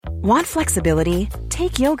Want flexibility?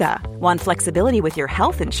 Take yoga. Want flexibility with your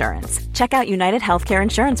health insurance? Check out United Healthcare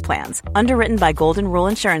Insurance Plans. Underwritten by Golden Rule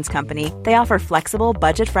Insurance Company, they offer flexible,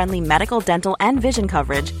 budget-friendly medical, dental, and vision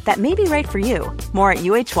coverage that may be right for you. More at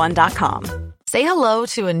uh1.com. Say hello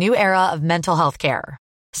to a new era of mental health care.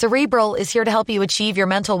 Cerebral is here to help you achieve your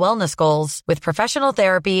mental wellness goals with professional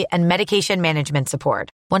therapy and medication management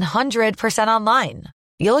support. 100% online.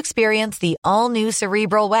 You'll experience the all-new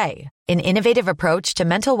Cerebral Way, an innovative approach to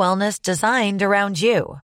mental wellness designed around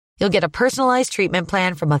you. You'll get a personalized treatment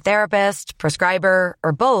plan from a therapist, prescriber,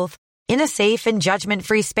 or both in a safe and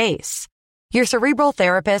judgment-free space. Your Cerebral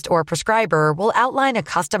therapist or prescriber will outline a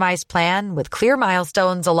customized plan with clear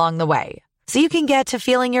milestones along the way, so you can get to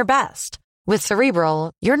feeling your best. With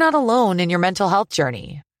Cerebral, you're not alone in your mental health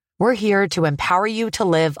journey. We're here to empower you to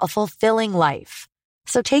live a fulfilling life.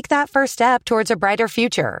 So take that first step towards a brighter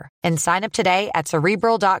future and sign up today at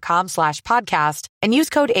Cerebral.com/podcast and use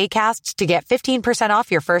code ACAST to get 15% off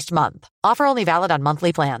your first month. Offer only valid on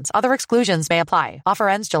monthly plans. Other exclusions may apply. Offer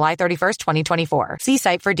ends July 31st, 2024. See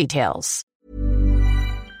site for details.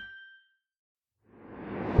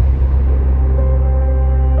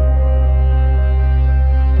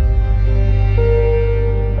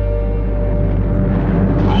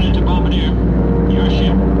 Pilot to Bombardier. Your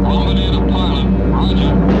ship. Bombardier to pilot.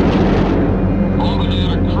 Roger. Bombardier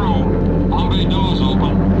to crew. Bombay doors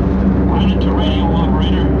open. Pilot to radio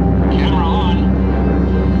operator. Camera on.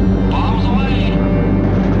 Bombs away.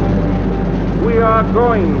 We are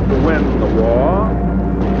going to win the war,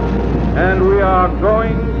 and we are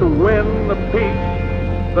going to win the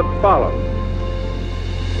peace that follows.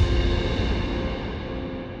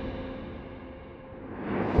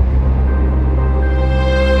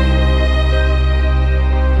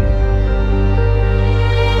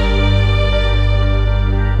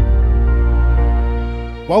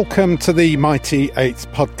 Welcome to the Mighty Eighth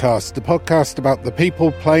podcast, the podcast about the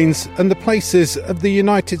people, planes and the places of the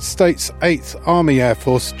United States 8th Army Air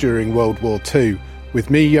Force during World War II, with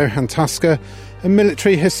me, Johan Tasker, and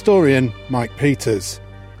military historian Mike Peters.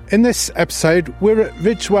 In this episode, we're at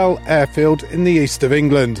Ridgewell Airfield in the east of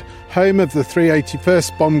England, home of the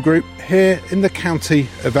 381st Bomb Group here in the county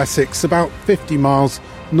of Essex, about 50 miles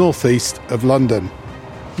northeast of London.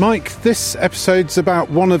 Mike, this episode's about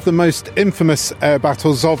one of the most infamous air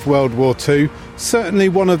battles of World War II, certainly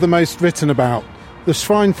one of the most written about, the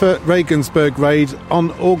Schweinfurt-Regensburg raid on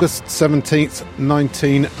August 17th,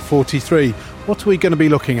 1943. What are we going to be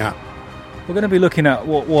looking at? We're going to be looking at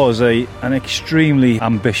what was an extremely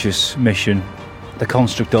ambitious mission. The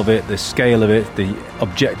construct of it, the scale of it, the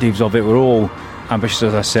objectives of it were all ambitious,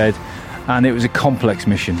 as I said, and it was a complex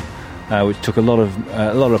mission, which took a lot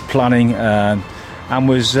of planning and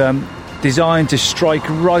was designed to strike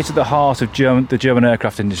right at the heart of the German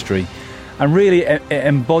aircraft industry, and really it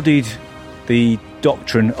embodied the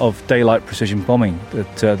doctrine of daylight precision bombing,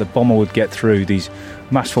 that the bomber would get through these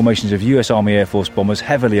mass formations of US Army Air Force bombers,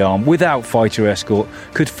 heavily armed, without fighter escort,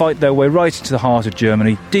 could fight their way right into the heart of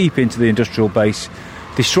Germany, deep into the industrial base,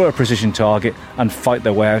 destroy a precision target and fight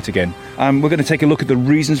their way out again. We're going to take a look at the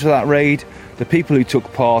reasons for that raid, the people who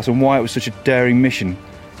took part and why it was such a daring mission.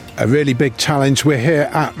 A really big challenge. We're here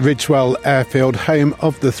at Ridgewell Airfield, home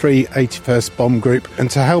of the 381st Bomb Group,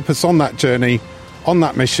 and to help us on that journey, on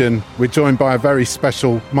that mission, we're joined by a very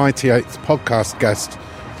special Mighty Eighth podcast guest,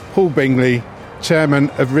 Paul Bingley, chairman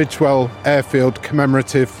of Ridgewell Airfield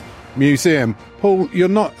Commemorative Museum. Paul, you're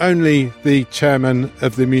not only the chairman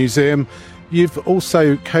of the museum, you've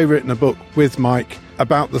also co-written a book with Mike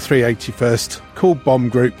about the 381st called Bomb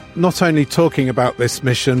Group, not only talking about this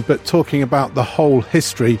mission, but talking about the whole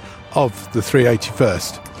history of the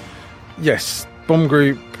 381st. Yes, Bomb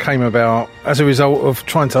Group came about as a result of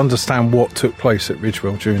trying to understand what took place at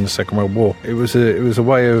Ridgewell during the Second World War. It was a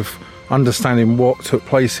way of understanding what took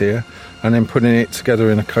place here and then putting it together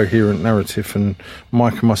in a coherent narrative, and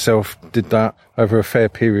Mike and myself did that over a fair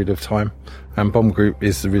period of time, and Bomb Group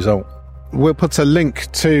is the result. We'll put a link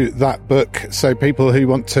to that book so people who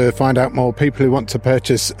want to find out more, people who want to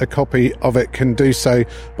purchase a copy of it can do so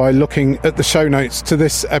by looking at the show notes to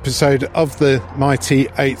this episode of the Mighty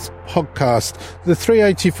Eighth podcast. The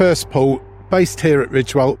 381st, Paul, based here at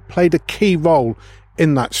Ridgewell, played a key role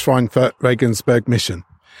in that Schweinfurt-Regensburg mission.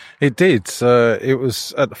 It did. It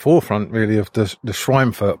was at the forefront, really, of the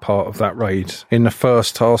Schweinfurt part of that raid, in the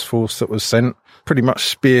first task force that was sent, pretty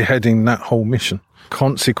much spearheading that whole mission.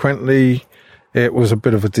 Consequently, it was a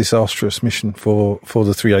bit of a disastrous mission for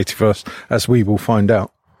the 381st, as we will find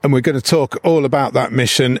out. And we're going to talk all about that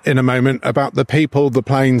mission in a moment, about the people, the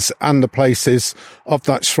planes and the places of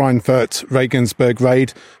that Schweinfurt-Regensburg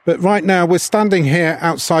raid. But right now we're standing here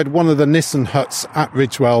outside one of the Nissen huts at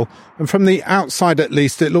Ridgewell. And from the outside at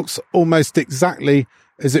least, it looks almost exactly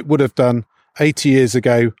as it would have done 80 years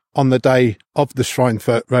ago on the day of the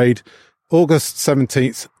Schweinfurt raid, August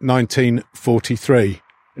 17th, 1943.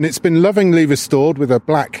 And it's been lovingly restored with a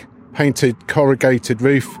black painted corrugated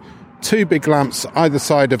roof, 2 big lamps either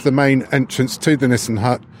side of the main entrance to the Nissen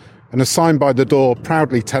hut, and a sign by the door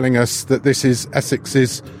proudly telling us that this is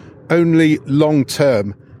Essex's only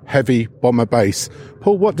long-term heavy bomber base.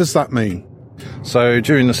 Paul, what does that mean? So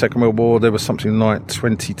during the Second World War, there was something like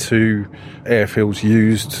 22 airfields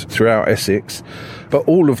used throughout Essex, but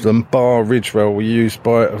all of them, bar Ridgewell, were used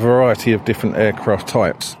by a variety of different aircraft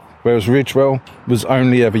types, whereas Ridgewell was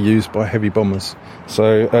only ever used by heavy bombers.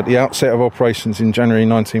 So at the outset of operations in January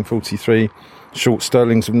 1943, Short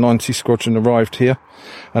Stirlings of 90 Squadron arrived here,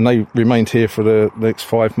 and they remained here for the next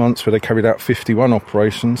 5 months, where they carried out 51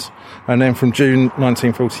 operations. And then from June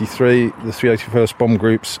 1943, the 381st Bomb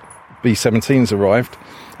Group's B-17s arrived,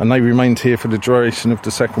 and they remained here for the duration of the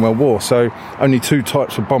Second World War. So only 2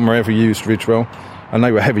 types of bomber ever used Ridgewell, and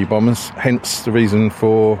they were heavy bombers, hence the reason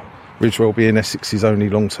for Ridgewell being Essex's only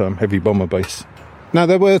long-term heavy bomber base. Now,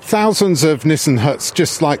 there were thousands of Nissen huts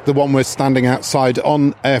just like the one we're standing outside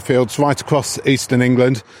on airfields right across eastern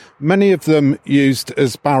England, many of them used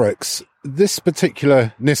as barracks. This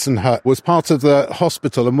particular Nissen hut was part of the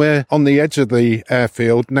hospital, and we're on the edge of the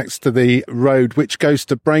airfield next to the road which goes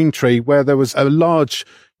to Braintree, where there was a large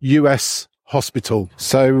US hospital.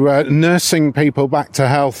 So nursing people back to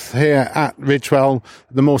health here at Ridgewell,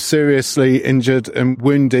 the more seriously injured and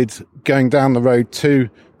wounded going down the road to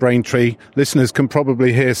Braintree. Listeners can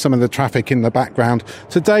probably hear some of the traffic in the background.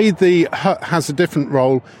 Today the hut has a different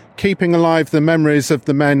role, keeping alive the memories of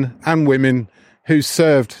the men and women who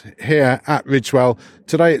served here at Ridgewell.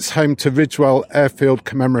 Today it's home to Ridgewell Airfield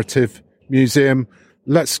Commemorative Museum.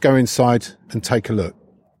 Let's go inside and take a look.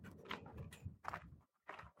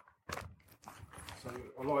 So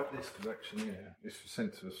I like this collection here. This was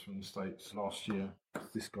sent to us from the States last year.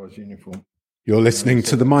 This guy's uniform. You're listening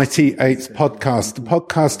to the Mighty Eights podcast, a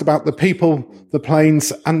podcast about the people, the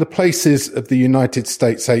planes and the places of the United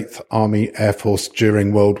States 8th Army Air Force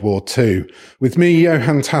during World War II. With me,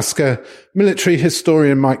 Johan Tasker, military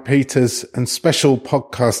historian Mike Peters and special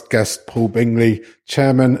podcast guest Paul Bingley,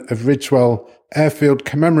 chairman of Ridgewell Airfield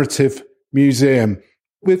Commemorative Museum.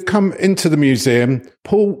 We've come into the museum.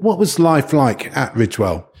 Paul, what was life like at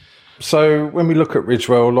Ridgewell? So when we look at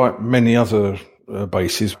Ridgewell, like many other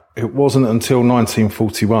bases, it wasn't until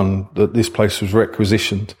 1941 that this place was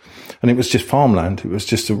requisitioned, and it was just farmland. It was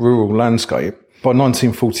just a rural landscape. By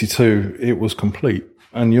 1942, it was complete,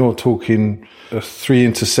 and you're talking a 3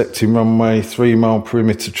 intersecting runway, 3 mile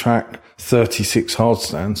perimeter track, 36 hard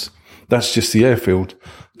stands. That's just the airfield.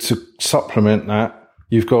 To supplement that,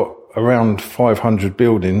 you've got around 500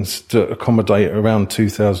 buildings to accommodate around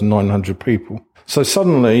 2,900 people. So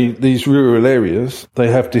suddenly, these rural areas, they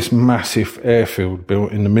have this massive airfield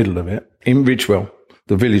built in the middle of it. In Ridgewell,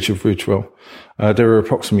 the village of Ridgewell, there were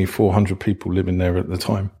approximately 400 people living there at the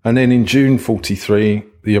time. And then in June 43,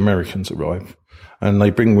 the Americans arrive, and they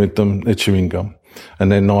bring with them their chewing gum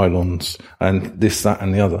and their nylons and this, that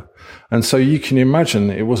and the other. And so you can imagine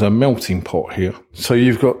it was a melting pot here. So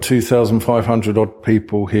you've got 2,500 odd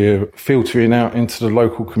people here filtering out into the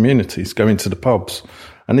local communities, going to the pubs.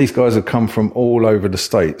 And these guys have come from all over the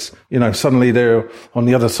States. You know, suddenly they're on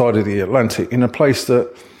the other side of the Atlantic in a place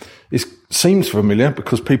that seems familiar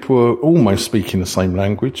because people are almost speaking the same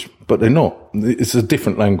language, but they're not. It's a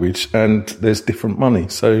different language and there's different money.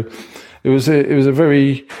 So it was a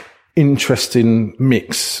very interesting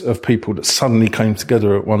mix of people that suddenly came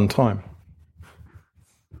together at one time.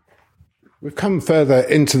 We've come further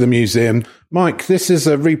into the museum. Mike, this is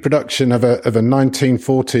a reproduction of a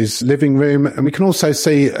 1940s living room, and we can also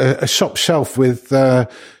see a shop shelf with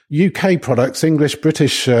UK products, English,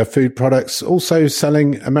 British food products, also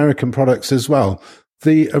selling American products as well.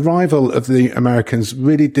 The arrival of the Americans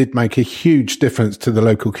really did make a huge difference to the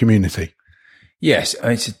local community. Yes,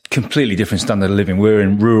 it's a completely different standard of living. We're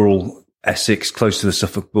in rural Essex, close to the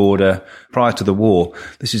Suffolk border. Prior to the war,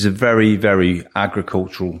 this is a very, very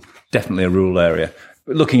agricultural, definitely a rural area.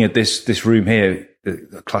 But looking at this room here,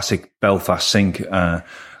 the classic Belfast sink,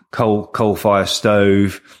 coal fire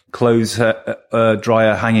stove, clothes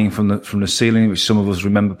dryer hanging from the ceiling, which some of us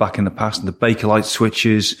remember back in the past, and the Bakelite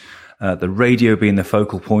switches, the radio being the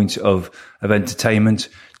focal point of entertainment,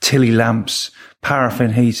 Tilly lamps,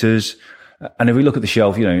 paraffin heaters, And if we look at the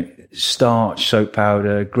shelf, starch, soap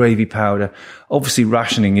powder, gravy powder, obviously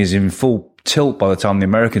rationing is in full tilt by the time the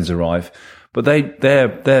Americans arrive, but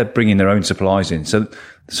they're bringing their own supplies in. So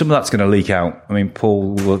some of that's going to leak out. I mean,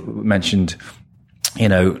 Paul mentioned,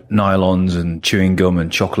 nylons and chewing gum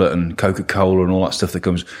and chocolate and Coca-Cola and all that stuff that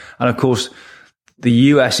comes. And of course, the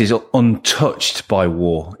US is untouched by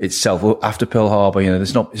war itself. After Pearl Harbor,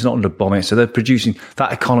 it's not under bombing. So they're producing,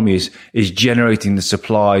 that economy is generating the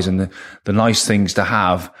supplies and the nice things to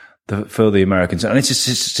have for the Americans. And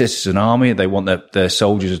it's just an army. They want their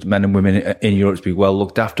soldiers, men and women in Europe, to be well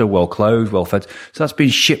looked after, well clothed, well fed. So that's been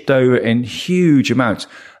shipped over in huge amounts.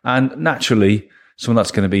 And naturally, some of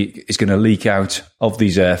that's is going to leak out of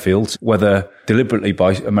these airfields, whether deliberately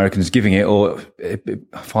by Americans giving it or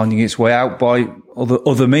finding its way out by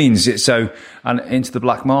other means. And into the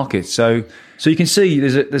black market. So you can see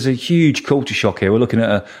there's a huge culture shock here. We're looking at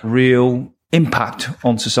a real impact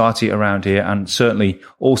on society around here, and certainly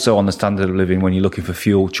also on the standard of living when you're looking for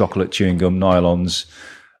fuel, chocolate, chewing gum, nylons,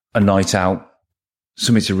 a night out,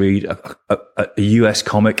 something to read, a US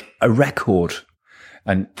comic, a record.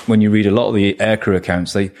 And when you read a lot of the aircrew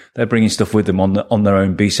accounts, they're bringing stuff with them on their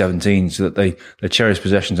own B-17s so that they cherish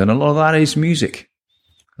possessions. And a lot of that is music.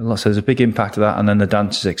 So there's a big impact of that. And then the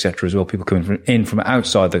dances, etc. as well. People coming in from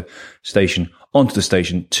outside the station onto the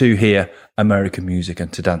station to hear American music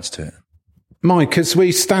and to dance to it. Mike, as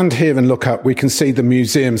we stand here and look up, we can see the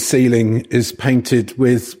museum ceiling is painted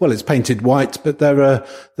it's painted white, but there are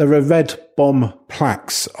red bomb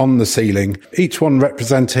plaques on the ceiling, each one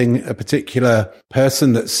representing a particular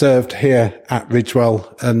person that served here at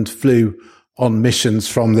Ridgewell and flew on missions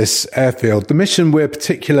from this airfield. The mission we're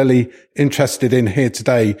particularly interested in here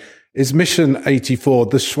today is Mission 84,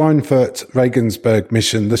 the Schweinfurt-Regensburg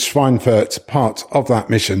mission, the Schweinfurt part of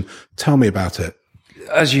that mission. Tell me about it.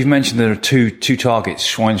 As you've mentioned, there are two targets,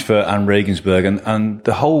 Schweinfurt and Regensburg, and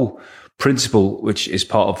the whole principle, which is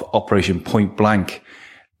part of Operation Point Blank,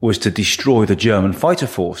 was to destroy the German fighter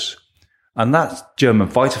force. And that German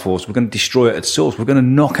fighter force, we're going to destroy it at source. We're going to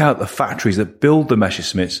knock out the factories that build the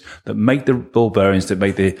Messerschmitts, that make the ball bearings, that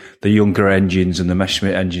make the Junker engines and the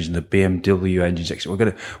Messerschmitt engines and the BMW engines,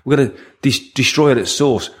 etc. We're going to destroy it at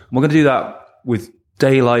source. And we're going to do that with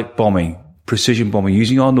daylight bombing, precision bombing,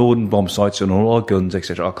 using our Norden bomb sites and all our guns,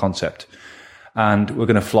 etc., our concept. And we're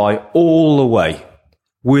going to fly all the way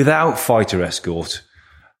without fighter escort,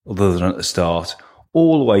 other than at the start,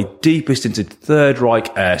 all the way deepest into Third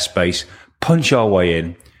Reich airspace, punch our way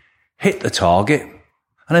in, hit the target, and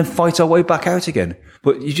then fight our way back out again.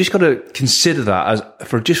 But you just got to consider that as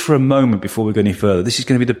for a moment before we go any further. This is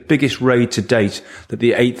going to be the biggest raid to date that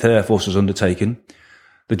the 8th Air Force has undertaken.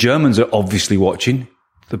 The Germans are obviously watching.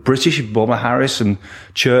 The British, bomber Harris and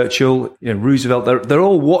Churchill, Roosevelt, they're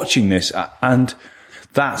all watching this. And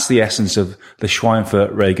that's the essence of the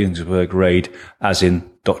Schweinfurt-Regensburg raid, as in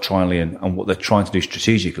doctrinally and what they're trying to do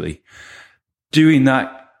strategically. Doing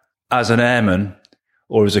that as an airman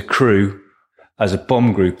or as a crew, as a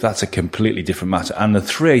bomb group, that's a completely different matter. And the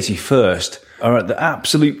 381st are at the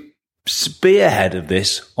absolute spearhead of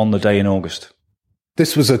this on the day in August.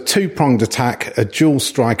 This was a two-pronged attack, a dual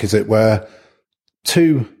strike, as it were.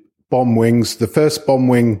 2 bomb wings, the first bomb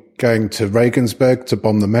wing going to Regensburg to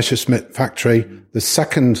bomb the Messerschmitt factory, the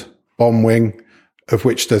second bomb wing, of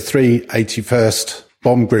which the 381st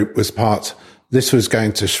bomb group was part, this was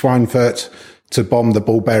going to Schweinfurt to bomb the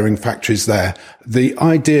ball bearing factories there. The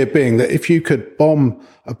idea being that if you could bomb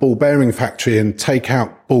a ball bearing factory and take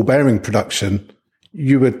out ball bearing production,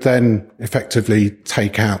 you would then effectively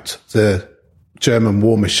take out the German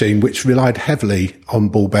war machine, which relied heavily on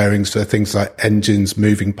ball bearings for things like engines,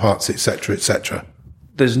 moving parts, etc., etc.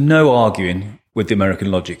 There's no arguing with the American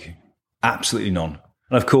logic. Absolutely none.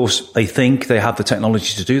 And of course, they think they have the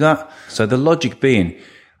technology to do that. So the logic being,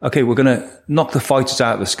 okay, we're going to knock the fighters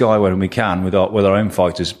out of the sky when we can with our own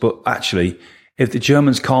fighters. But actually, if the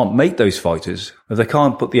Germans can't make those fighters, if they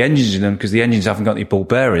can't put the engines in them because the engines haven't got any ball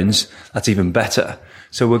bearings, that's even better.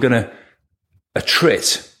 So we're going to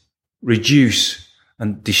attrit, reduce,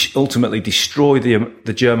 and ultimately destroy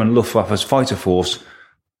the German Luftwaffe's fighter force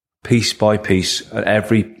piece by piece at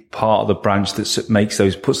every part of the branch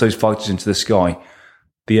that puts those fighters into the sky.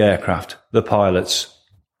 The aircraft, the pilots,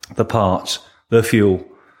 the parts, the fuel,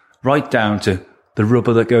 right down to the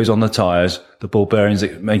rubber that goes on the tyres, the ball bearings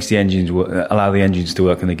that makes the engines work, allow the engines to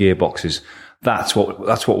work, and the gearboxes. That's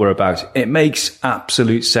what we're about. It makes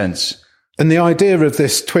absolute sense. And the idea of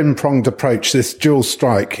this twin-pronged approach, this dual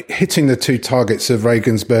strike, hitting the 2 targets of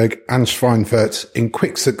Regensburg and Schweinfurt in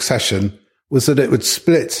quick succession, was that it would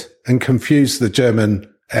split and confuse the German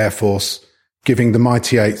Air Force, giving the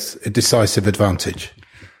mighty 8th a decisive advantage.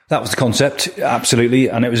 That was the concept, absolutely,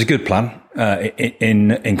 and it was a good plan.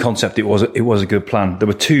 In concept, it was a good plan. There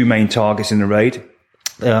were two main targets in the raid: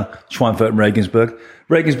 Schweinfurt and Regensburg.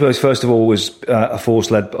 Regensburg, first of all, was a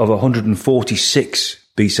force led of 146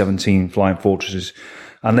 B-17 flying fortresses,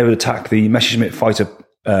 and they would attack the Messerschmitt fighter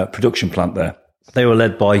production plant there. They were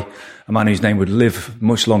led by a man whose name would live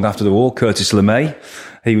much long after the war, Curtis LeMay.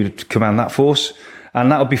 He would command that force,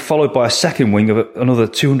 and that would be followed by a second wing of another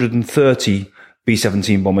 230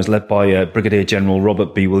 B-17 bombers led by Brigadier General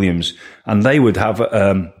Robert B. Williams. And they would have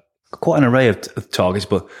quite an array of targets,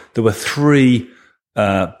 but there were three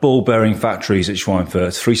ball-bearing factories at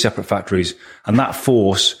Schweinfurt, three separate factories, and that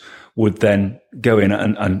force would then go in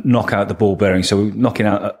and knock out the ball-bearing. So we're knocking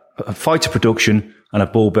out a fighter production and a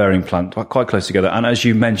ball-bearing plant quite close together. And as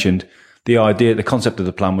you mentioned, the concept of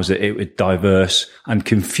the plan was that it would diverse and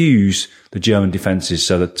confuse the German defences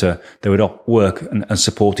so that they would work and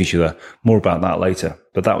support each other. More about that later,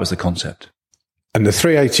 but that was the concept. And the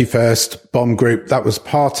 381st Bomb Group, that was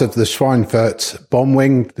part of the Schweinfurt Bomb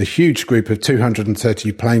Wing, the huge group of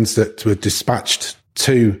 230 planes that were dispatched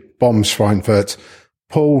to bomb Schweinfurt.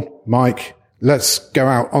 Paul, Mike, let's go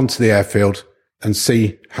out onto the airfield and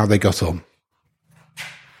see how they got on.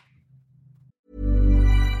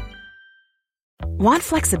 Want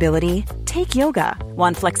flexibility? Take yoga.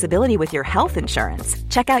 Want flexibility with your health insurance?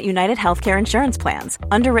 Check out United Healthcare Insurance Plans.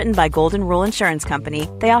 Underwritten by Golden Rule Insurance Company,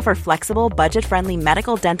 they offer flexible, budget-friendly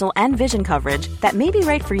medical, dental, and vision coverage that may be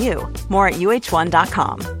right for you. More at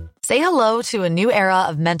uh1.com. Say hello to a new era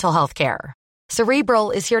of mental health care.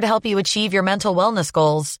 Cerebral is here to help you achieve your mental wellness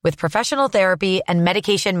goals with professional therapy and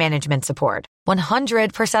medication management support.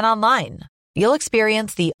 100% online. You'll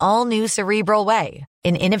experience the all-new Cerebral Way,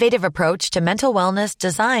 an innovative approach to mental wellness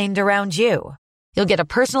designed around you. You'll get a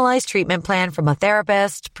personalized treatment plan from a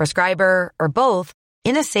therapist, prescriber, or both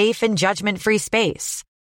in a safe and judgment-free space.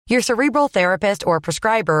 Your Cerebral therapist or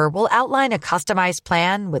prescriber will outline a customized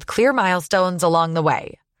plan with clear milestones along the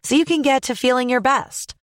way, so you can get to feeling your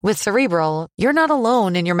best. With Cerebral, you're not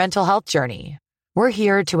alone in your mental health journey. We're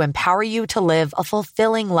here to empower you to live a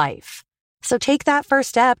fulfilling life. So take that first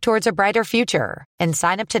step towards a brighter future and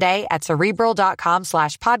sign up today at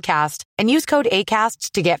Cerebral.com/podcast and use code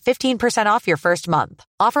ACAST to get 15% off your first month.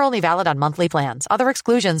 Offer only valid on monthly plans. Other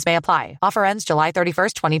exclusions may apply. Offer ends July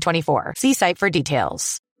 31st, 2024. See site for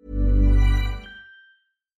details.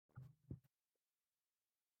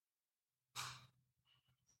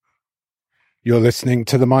 You're listening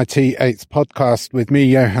to the Mighty Eighth podcast with me,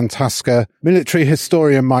 Johan Tasker, military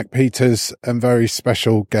historian Mike Peters, and very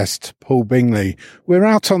special guest Paul Bingley. We're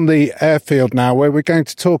out on the airfield now where we're going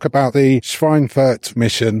to talk about the Schweinfurt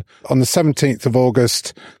mission on the 17th of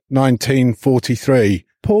August, 1943.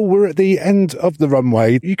 Paul, we're at the end of the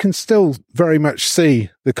runway. You can still very much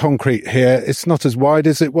see the concrete here. It's not as wide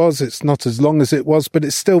as it was. It's not as long as it was, but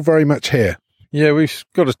it's still very much here. Yeah, we've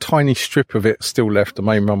got a tiny strip of it still left, the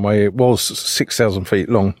main runway. It was 6,000 feet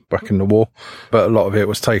long back in the war, but a lot of it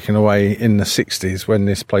was taken away in the 60s when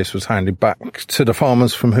this place was handed back to the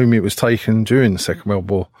farmers from whom it was taken during the Second World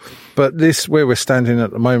War. But this, where we're standing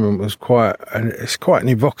at the moment, was it's quite an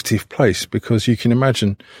evocative place because you can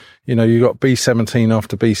imagine, you got B-17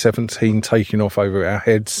 after B-17 taking off over our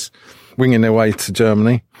heads, winging their way to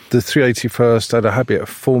Germany. The 381st had a habit of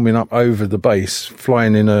forming up over the base,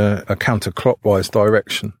 flying in a counterclockwise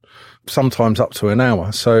direction, sometimes up to an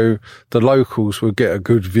hour. So the locals would get a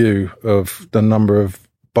good view of the number of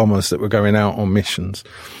bombers that were going out on missions.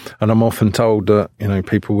 And I'm often told that,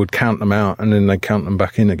 people would count them out and then they count them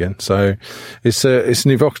back in again. So it's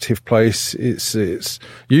an evocative place. It's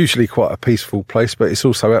usually quite a peaceful place, but it's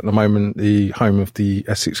also at the moment the home of the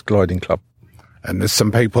Essex Gliding Club. And there's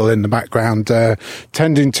some people in the background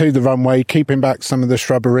tending to the runway, keeping back some of the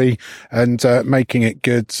shrubbery and making it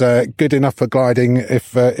good enough for gliding,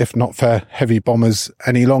 if not for heavy bombers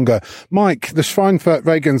any longer. Mike, the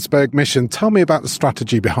Schweinfurt-Regensburg mission, tell me about the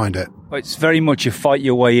strategy behind it. Well, it's very much a fight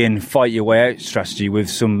your way in, fight your way out strategy with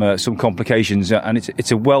some complications, and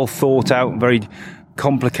it's a well thought out, very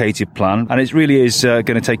complicated plan, and it really is going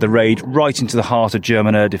to take the raid right into the heart of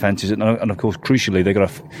German air defences, and of course crucially they've got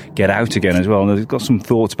to get out again as well, and they've got some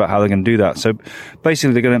thoughts about how they're going to do that. So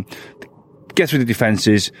basically they're going to get through the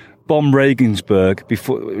defences, bomb Regensburg, which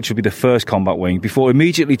will be the first combat wing, before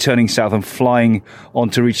immediately turning south and flying on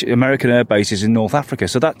to reach American air bases in North Africa.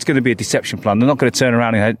 So that's going to be a deception plan. They're not going to turn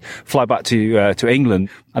around and fly back to England.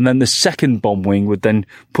 And then the second bomb wing would then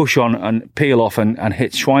push on and peel off and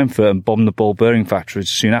hit Schweinfurt and bomb the ball bearing factories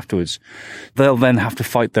soon afterwards. They'll then have to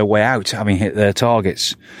fight their way out, having hit their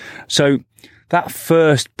targets. So that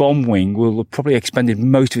first bomb wing will have probably expended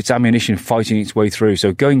most of its ammunition fighting its way through.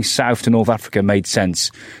 So going south to North Africa made sense.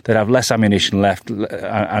 They'd have less ammunition left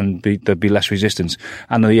and there'd be less resistance.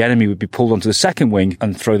 And the enemy would be pulled onto the second wing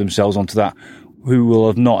and throw themselves onto that, who will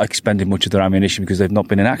have not expended much of their ammunition because they've not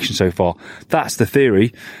been in action so far. That's the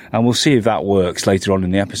theory, and we'll see if that works later on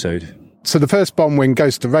in the episode. So the first bomb wing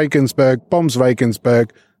goes to Regensburg, bombs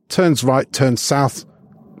Regensburg, turns right, turns south,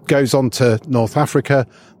 goes on to North Africa.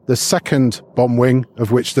 The second bomb wing,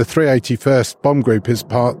 of which the 381st Bomb Group is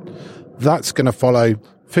part, that's going to follow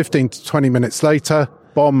 15 to 20 minutes later,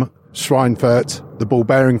 bomb Schweinfurt, the ball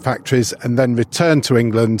bearing factories, and then return to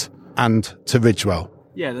England and to Ridgewell.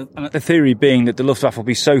 Yeah, the theory being that the Luftwaffe will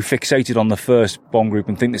be so fixated on the first bomb group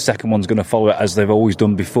and think the second one's going to follow it as they've always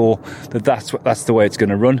done before, that's the way it's going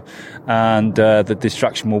to run, and the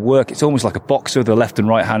distraction will work. It's almost like a boxer, the left and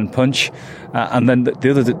right hand punch, and then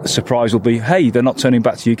the other surprise will be, hey, they're not turning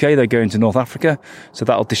back to UK, they're going to North Africa, so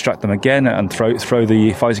that'll distract them again and throw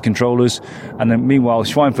the fighter controllers, and then meanwhile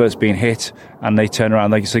Schweinfurt's being hit, and they turn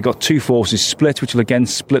around. So they've got two forces split, which will again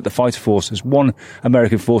split the fighter force as one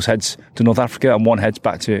American force heads to North Africa and one heads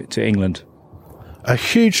back to England. A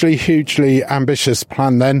hugely, hugely ambitious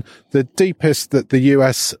plan then, the deepest that the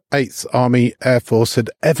US 8th Army Air Force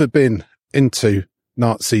had ever been into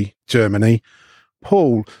Nazi Germany.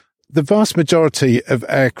 Paul, the vast majority of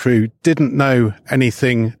aircrew didn't know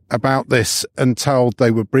anything about this until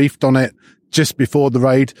they were briefed on it just before the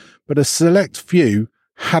raid, but a select few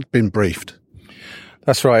had been briefed.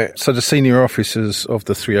 That's right. So the senior officers of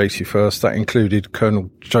the 381st, that included Colonel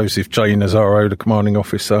Joseph J. Nazaro, the commanding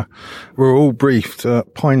officer, were all briefed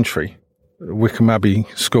at Pine Tree, Wickham Abbey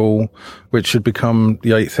School, which had become the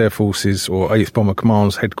 8th Air Force's or 8th Bomber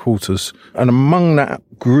Command's headquarters. And among that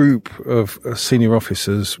group of senior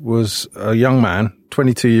officers was a young man,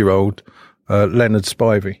 22-year-old, Leonard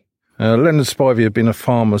Spivey. Leonard Spivey had been a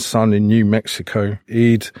farmer's son in New Mexico.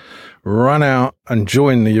 He'd run out and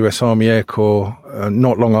joined the US Army Air Corps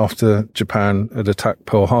not long after Japan had attacked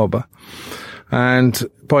Pearl Harbor. And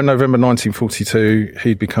by November 1942,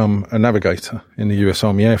 he'd become a navigator in the US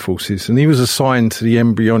Army Air Forces. And he was assigned to the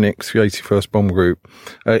embryonic 381st Bomb Group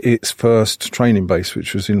at its first training base,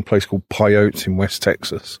 which was in a place called Pyote in West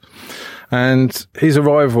Texas. And his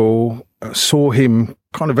arrival saw him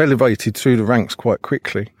kind of elevated through the ranks quite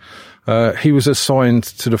quickly. He was assigned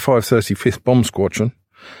to the 535th Bomb Squadron,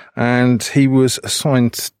 and he was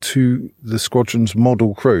assigned to the squadron's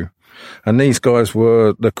model crew. And these guys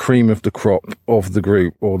were the cream of the crop of the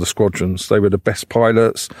group or the squadrons. They were the best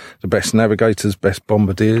pilots, the best navigators, best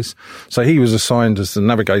bombardiers. So he was assigned as the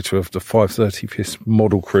navigator of the 535th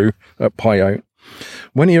model crew at Pyote.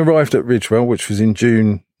 When he arrived at Ridgewell, which was in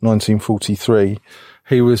June 1943,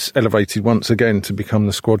 he was elevated once again to become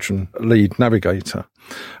the squadron lead navigator.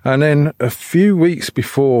 And then a few weeks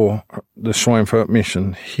before the Schweinfurt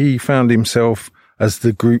mission, he found himself as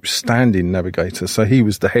the group's standing navigator. So he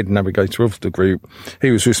was the head navigator of the group.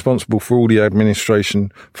 He was responsible for all the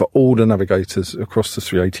administration for all the navigators across the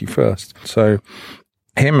 381st. So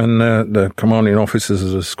him and the commanding officers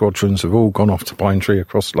of the squadrons have all gone off to Pine Tree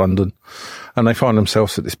across London, and they find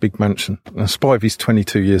themselves at this big mansion. And Spivey's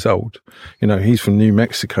 22 years old. You know, he's from New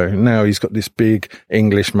Mexico. Now he's got this big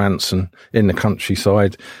English mansion in the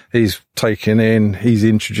countryside. He's taken in, he's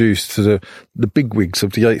introduced to the bigwigs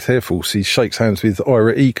of the 8th Air Force. He shakes hands with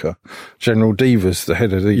Ira Eaker, General Devers, the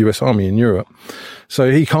head of the US Army in Europe.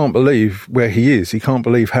 So he can't believe where he is. He can't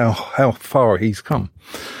believe how far he's come.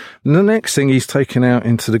 And the next thing, he's taken out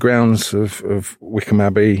into the grounds of Wickham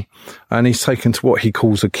Abbey, and he's taken to what he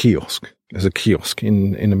calls a kiosk. There's a kiosk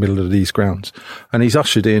in the middle of these grounds. And he's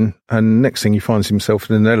ushered in, and next thing he finds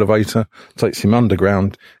himself in an elevator, takes him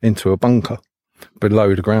underground into a bunker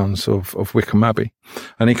below the grounds of Wickham Abbey.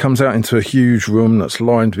 And he comes out into a huge room that's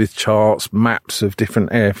lined with charts, maps of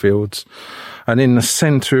different airfields. And in the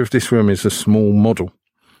centre of this room is a small model.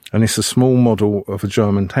 And it's a small model of a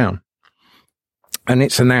German town. And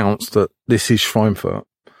it's announced that this is Schweinfurt.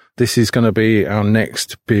 This is going to be our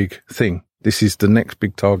next big thing. This is the next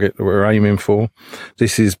big target that we're aiming for.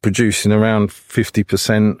 This is producing around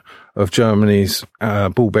 50% of Germany's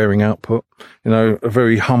ball-bearing output. You know, a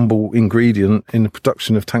very humble ingredient in the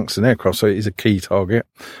production of tanks and aircraft. So it is a key target.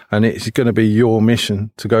 And it's going to be your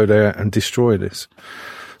mission to go there and destroy this.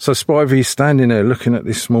 So Spivey's standing there looking at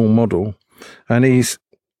this small model, and he's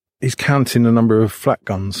counting the number of flak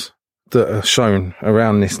guns that are shown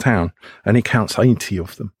around this town, and he counts 80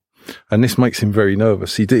 of them. And this makes him very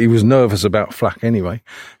nervous. He was nervous about flak anyway.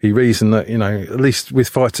 He reasoned that, at least with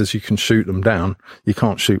fighters, you can shoot them down. You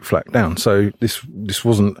can't shoot flak down. So this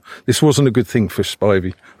wasn't a good thing for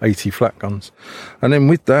Spivey, 80 flak guns. And then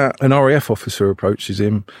with that, an RAF officer approaches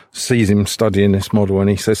him, sees him studying this model, and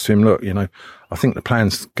he says to him, look, I think the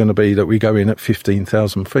plan's going to be that we go in at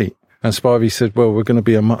 15,000 feet. And Spivey said, well, we're going to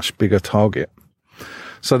be a much bigger target.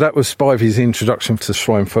 So that was Spivey's introduction to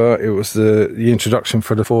Schweinfurt. It was the introduction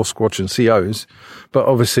for the 4 squadron COs. But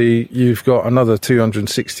obviously you've got another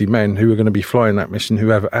 260 men who are going to be flying that mission who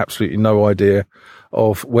have absolutely no idea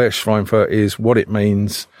of where Schweinfurt is, what it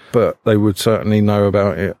means, but they would certainly know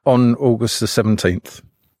about it on August the 17th.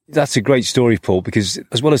 That's a great story, Paul, because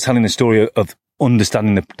as well as telling the story of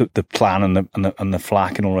understanding the plan and the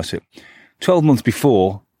flak and all the rest of it, 12 months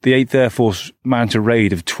before, the 8th Air Force mounted a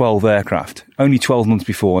raid of 12 aircraft, only 12 months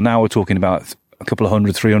before. Now we're talking about a couple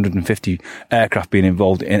of 350 aircraft being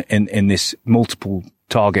involved in this multiple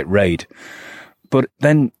target raid. But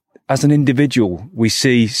then, as an individual, we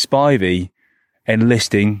see Spivey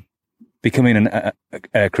enlisting, becoming an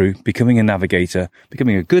aircrew, becoming a navigator,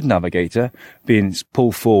 becoming a good navigator, being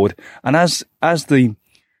pulled forward. And as the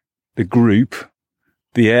group,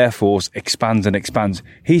 the Air Force expands and expands,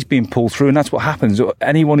 he's being pulled through, and that's what happens.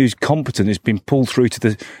 Anyone who's competent is being pulled through to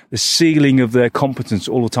the ceiling of their competence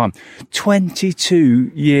all the time.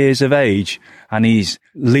 22 years of age, and he's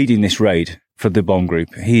leading this raid for the bomb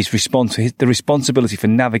group. He's the responsibility for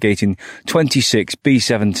navigating 26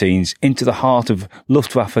 B-17s into the heart of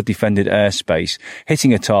Luftwaffe defended airspace,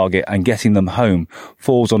 hitting a target and getting them home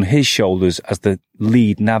falls on his shoulders as the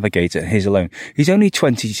lead navigator, his alone. He's only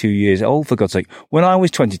 22 years old, for God's sake. When I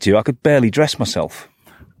was 22, I could barely dress myself.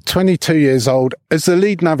 22 years old. As the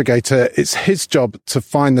lead navigator, it's his job to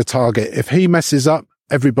find the target. If he messes up,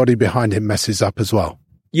 everybody behind him messes up as well.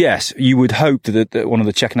 Yes, you would hope that one of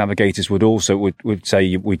the Czech navigators would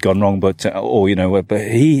say we'd gone wrong, but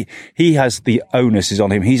he has the onus is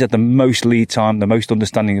on him. He's had the most lead time, the most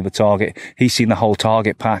understanding of the target. He's seen the whole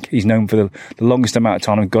target pack. He's known for the longest amount of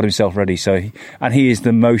time and got himself ready. And he is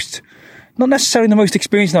the most, not necessarily the most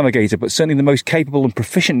experienced navigator, but certainly the most capable and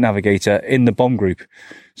proficient navigator in the bomb group.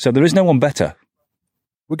 So there is no one better.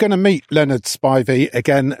 We're going to meet Leonard Spivey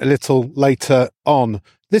again a little later on.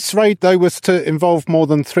 This raid, though, was to involve more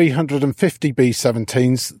than 350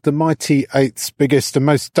 B-17s, the mighty 8th's biggest and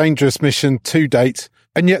most dangerous mission to date,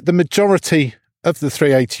 and yet the majority of the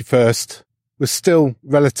 381st was still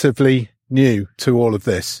relatively new to all of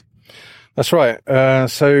this. That's right.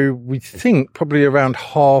 So we think probably around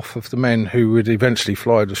half of the men who would eventually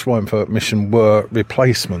fly the Schweinfurt mission were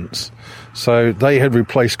replacements. So they had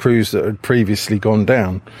replaced crews that had previously gone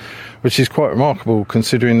down, which is quite remarkable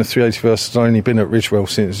considering the 381st had only been at Ridgewell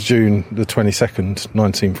since June the 22nd,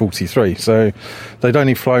 1943. So they'd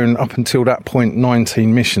only flown up until that point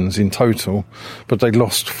 19 missions in total, but they'd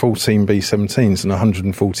lost 14 B-17s and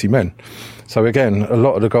 140 men. So again, a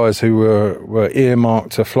lot of the guys who were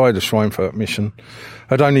earmarked to fly the Schweinfurt mission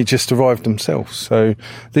had only just arrived themselves. So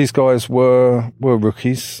these guys were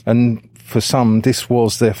rookies, and for some, this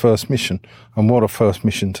was their first mission. And what a first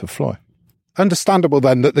mission to fly. Understandable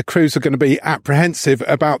then that the crews are going to be apprehensive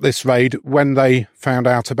about this raid when they found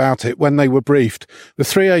out about it, when they were briefed. The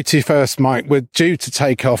 381st, Mike, were due to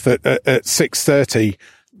take off at 6:30,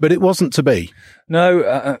 but it wasn't to be. No,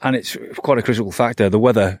 and it's quite a critical factor. The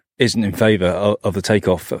weather isn't in favour of the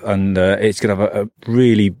takeoff, and it's going to have a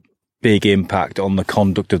really big impact on the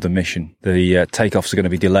conduct of the mission. The takeoffs are going to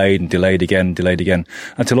be delayed and delayed again,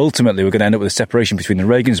 until ultimately we're going to end up with a separation between the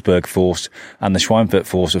Regensburg force and the Schweinfurt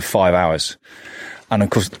force of 5 hours. And of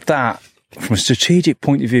course that, from a strategic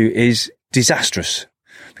point of view, is disastrous.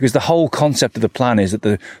 Because the whole concept of the plan is that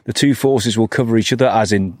the two forces will cover each other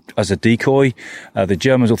as a decoy. The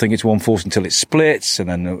Germans will think it's one force until it splits, and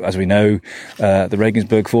then, as we know, the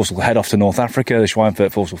Regensburg force will head off to North Africa. The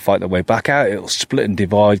Schweinfurt force will fight their way back out. It'll split and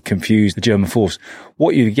divide, confuse the German force.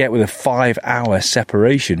 What you get with a 5-hour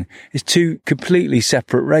separation is two completely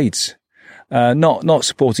separate raids. Not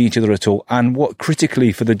supporting each other at all. And what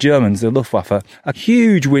critically for the Germans, the Luftwaffe, a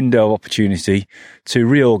huge window of opportunity to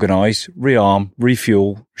reorganise, rearm,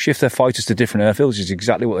 refuel, shift their fighters to different airfields, which is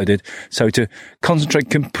exactly what they did. So to concentrate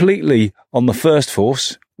completely on the first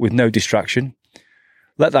force with no distraction,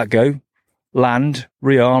 let that go, land,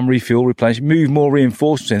 rearm, refuel, replenish, move more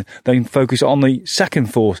reinforcements in, then focus on the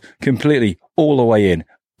second force completely, all the way in,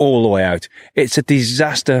 all the way out. It's a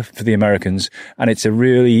disaster for the Americans, and it's a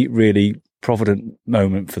really, really provident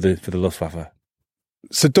moment for the Luftwaffe.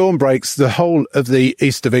 So dawn breaks, the whole of the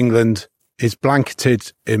east of England is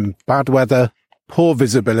blanketed in bad weather, poor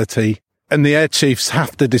visibility, and the air chiefs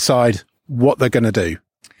have to decide what they're going to do.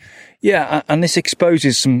 Yeah, and this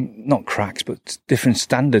exposes some, not cracks, but different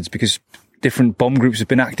standards, because different bomb groups have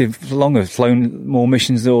been active for longer, flown more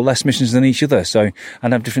missions or less missions than each other,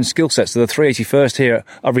 and have different skill sets. So the 381st here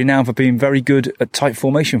are renowned for being very good at tight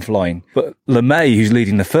formation flying. But LeMay, who's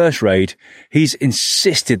leading the first raid, he's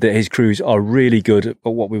insisted that his crews are really good at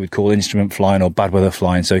what we would call instrument flying or bad weather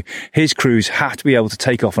flying. So his crews have to be able to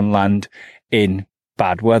take off and land in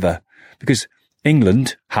bad weather, because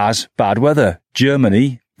England has bad weather.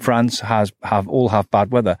 Germany, France have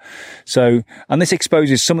bad weather. So, and this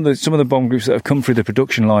exposes some of the bomb groups that have come through the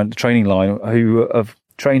production line, the training line, who have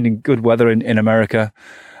trained in good weather in America,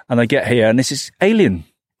 and they get here, and this is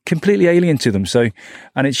completely alien to them. So,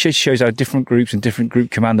 and it just shows how different groups and different group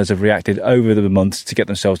commanders have reacted over the months to get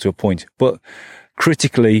themselves to a point. But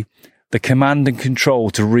critically, the command and control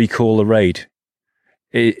to recall a raid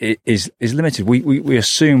is limited. We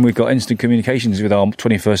assume we've got instant communications with our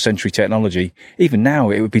 21st century technology. Even now,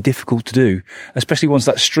 it would be difficult to do, especially once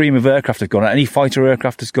that stream of aircraft have gone, any fighter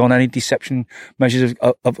aircraft has gone, any deception measures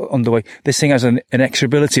of underway. This thing has an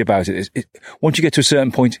inexorability about it. Once you get to a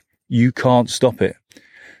certain point, you can't stop it.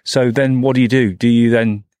 So then what do? Do you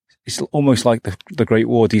then, it's almost like the Great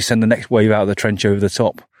War, do you send the next wave out of the trench over the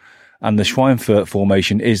top? And the Schweinfurt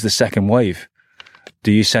formation is the second wave.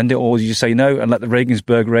 Do you send it, or do you say no and let the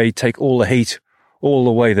Regensburg raid take all the heat all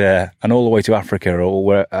the way there and all the way to Africa, or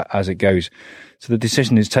where as it goes? So the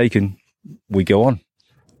decision is taken. We go on.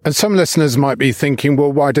 And some listeners might be thinking,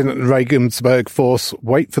 well, why didn't the Regensburg force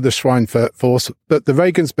wait for the Schweinfurt force? But the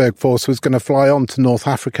Regensburg force was going to fly on to North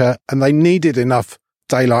Africa, and they needed enough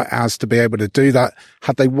daylight hours to be able to do that.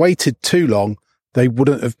 Had they waited too long, they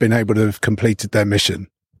wouldn't have been able to have completed their mission.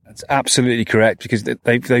 That's absolutely correct, because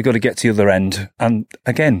they've got to get to the other end. And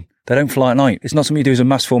again, they don't fly at night. It's not something you do as a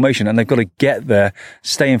mass formation, and they've got to get there,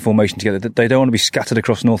 stay in formation together. They don't want to be scattered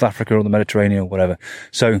across North Africa or the Mediterranean or whatever.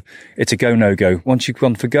 So it's a go, no go. Once you've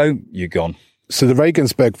gone for go, you're gone. So the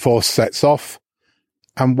Regensburg force sets off,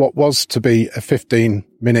 and what was to be a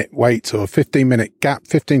 15-minute wait, or a 15-minute gap,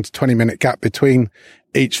 15 to 20-minute gap between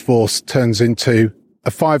each force, turns into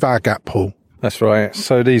a 5-hour gap pull. That's right.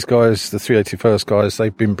 So these guys, the 381st guys,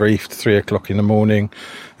 they've been briefed 3 o'clock in the morning.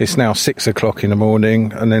 It's now 6 o'clock in the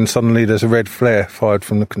morning. And then suddenly there's a red flare fired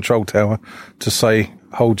from the control tower to say,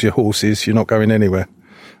 hold your horses, you're not going anywhere.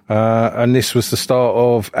 And this was the start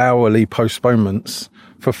of hourly postponements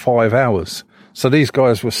for 5 hours. So these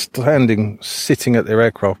guys were sitting at their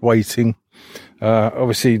aircraft waiting.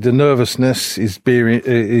 Obviously the nervousness is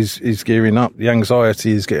gearing up. The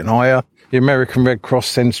anxiety is getting higher. The American Red Cross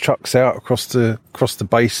sends trucks out across the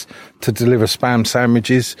base to deliver Spam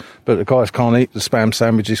sandwiches, but the guys can't eat the Spam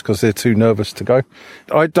sandwiches because they're too nervous to go.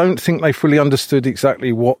 I don't think they fully understood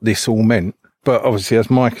exactly what this all meant, but obviously, as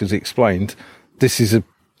Mike has explained, this is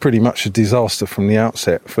pretty much a disaster from the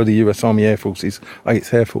outset for the US Army Air Force's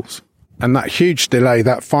 8th Air Force. And that huge delay,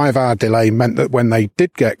 that 5-hour delay, meant that when they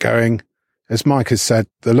did get going, as Mike has said,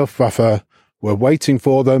 the Luftwaffe were waiting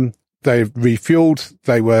for them. They refueled,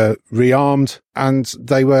 they were rearmed, and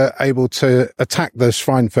they were able to attack the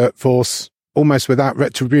Schweinfurt force almost without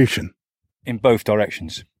retribution. In both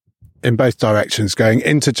directions. In both directions, going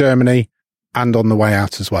into Germany and on the way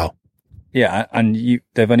out as well. Yeah, and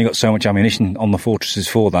they've only got so much ammunition on the fortresses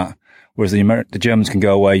for that, whereas the Germans can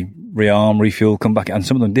go away, rearm, refuel, come back, and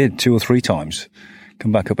some of them did 2 or 3 times,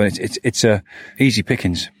 come back up, and it's easy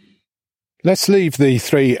pickings. Let's leave the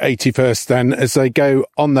 381st then as they go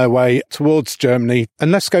on their way towards Germany,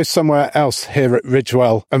 and let's go somewhere else here at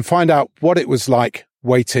Ridgewell and find out what it was like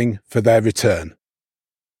waiting for their return.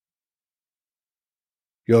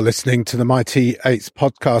 You're listening to the Mighty 8th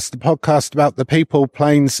podcast, the podcast about the people,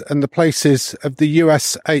 planes and the places of the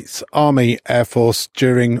US 8th Army Air Force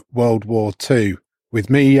during World War II. With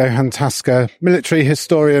me, Johan Tasker, military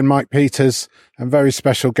historian Mike Peters, and very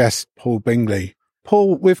special guest Paul Bingley.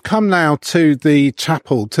 Paul, we've come now to the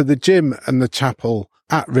chapel, to the gym and the chapel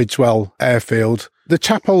at Ridgewell Airfield. The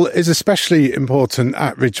chapel is especially important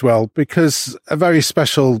at Ridgewell because a very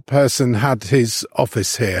special person had his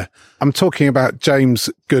office here. I'm talking about James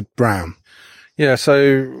Good Brown. Yeah,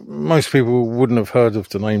 so most people wouldn't have heard of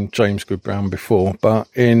the name James Good Brown before, but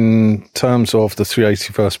in terms of the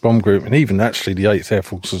 381st Bomb Group, and even actually the 8th Air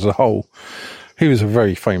Force as a whole, he was a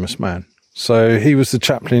very famous man. So he was the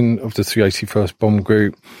chaplain of the 381st Bomb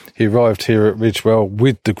Group. He arrived here at Ridgewell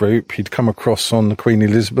with the group. He'd come across on the Queen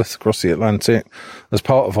Elizabeth across the Atlantic as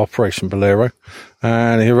part of Operation Bolero.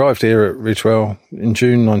 And he arrived here at Ridgewell in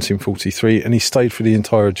June 1943, and he stayed for the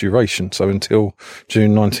entire duration, so until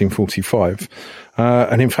June 1945.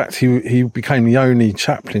 And in fact, he became the only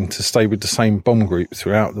chaplain to stay with the same bomb group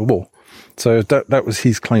throughout the war. So that was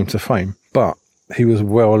his claim to fame. But he was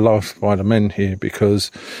well loved by the men here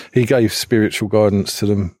because he gave spiritual guidance to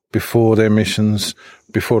them before their missions.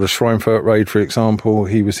 Before the Schweinfurt raid, for example,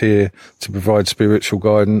 he was here to provide spiritual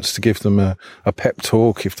guidance, to give them a pep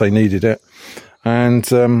talk if they needed it.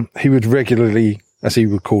 And he would regularly, as he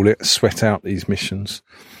would call it, sweat out these missions.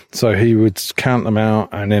 So he would count them out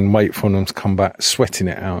and then wait for them to come back, sweating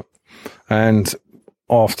it out. And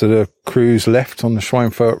after the crews left on the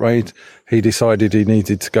Schweinfurt raid, he decided he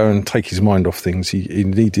needed to go and take his mind off things. He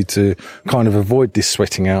needed to kind of avoid this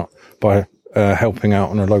sweating out by helping out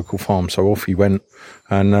on a local farm. So off he went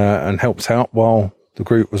and helped out while the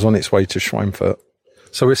group was on its way to Schweinfurt.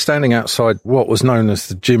 So we're standing outside what was known as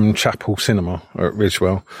the Jim Chapel Cinema at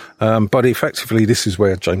Ridgewell. But effectively, this is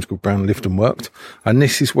where James Good Brown lived and worked. And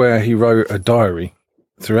this is where he wrote a diary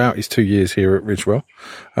throughout his 2 years here at Ridgewell.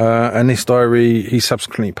 And this diary he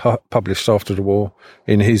subsequently published after the war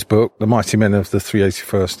in his book, The Mighty Men of the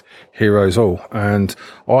 381st Heroes All. And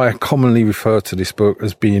I commonly refer to this book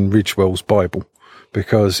as being Ridgewell's Bible,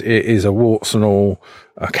 because it is a warts and all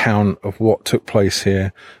account of what took place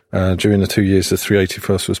here during the 2 years the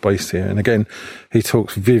 381st was based here. And again, he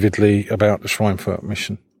talks vividly about the Schweinfurt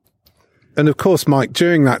mission. And of course, Mike,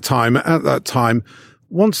 during that time, at that time,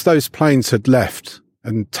 once those planes had left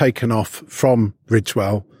and taken off from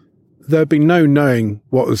Ridgewell, there'd be no knowing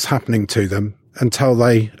what was happening to them until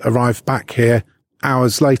they arrived back here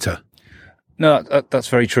hours later. No, that's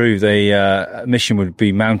very true. The mission would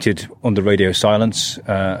be mounted under radio silence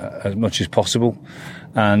as much as possible,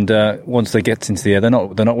 and once they get into the air, they're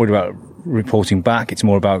not worried about reporting back. It's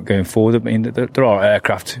more about going forward. I mean, there are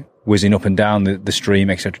aircraft whizzing up and down the stream,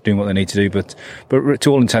 etc., doing what they need to do, but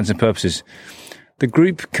to all intents and purposes, the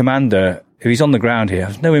group commander, if he's on the ground here,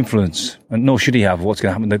 has no influence, and nor should he have, what's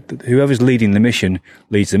going to happen. Whoever's leading the mission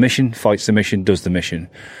leads the mission, fights the mission, does the mission.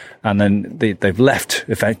 And then they've left,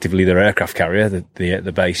 effectively, their aircraft carrier,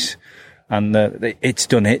 the base, and it's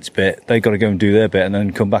done its bit. They've got to go and do their bit and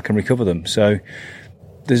then come back and recover them. So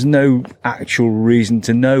there's no actual reason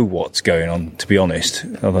to know what's going on, to be honest,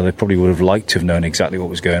 although they probably would have liked to have known exactly what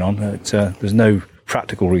was going on. But there's no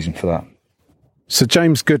practical reason for that. So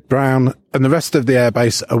James Good Brown and the rest of the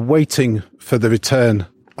airbase are waiting for the return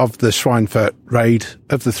of the Schweinfurt raid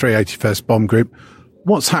of the 381st Bomb Group.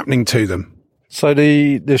 What's happening to them? So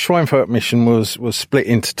the Schweinfurt mission was split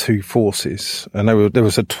into two forces, and there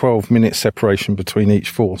was a 12-minute separation between each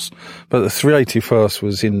force. But the 381st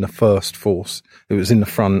was in the first force. It was in the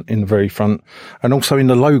front, in the very front, and also in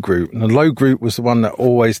the low group. And the low group was the one that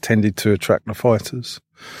always tended to attract the fighters.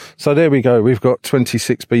 So there we go. We've got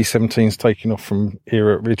 26 B-17s taking off from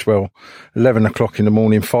here at Ridgewell, 11 o'clock in the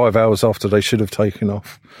morning, 5 hours after they should have taken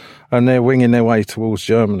off. And they're winging their way towards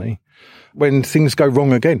Germany when things go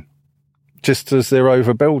wrong again, just as they're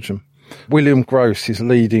over Belgium. William Gross is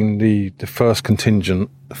leading the first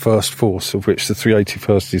contingent, the first force of which the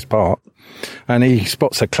 381st is part. And he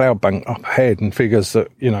spots a cloud bank up ahead and figures that,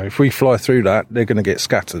 if we fly through that, they're going to get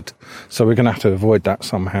scattered. So we're going to have to avoid that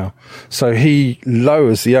somehow. So he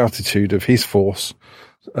lowers the altitude of his force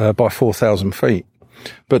by 4,000 feet.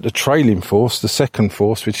 But the trailing force, the second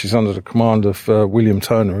force, which is under the command of William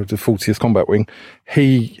Turner of the 40th Combat Wing,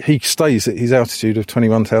 he stays at his altitude of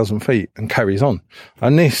 21,000 feet and carries on.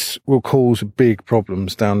 And this will cause big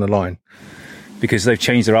problems down the line. Because they've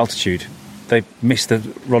changed their altitude. They've missed the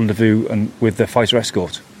rendezvous with their fighter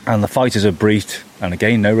escort. And the fighters are briefed, and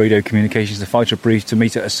again, no radio communications. The fighters are briefed to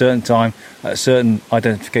meet at a certain time, at a certain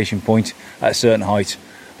identification point, at a certain height.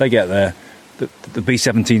 They get there. The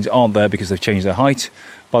B-17s aren't there because they've changed their height.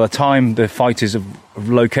 By the time the fighters have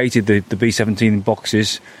located the B-17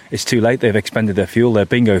 boxes, it's too late. They've expended their fuel, their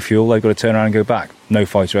bingo fuel. They've got to turn around and go back. No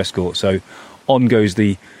fighter escort. So on goes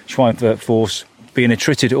the Schweinfurt force, being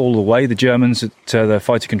attrited all the way. The Germans at the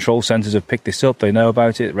fighter control centres have picked this up. They know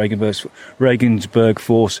about it. Regensburg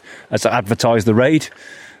force has advertised the raid.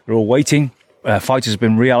 They're all waiting. Fighters have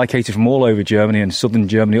been reallocated from all over Germany and southern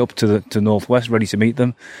Germany up to northwest, ready to meet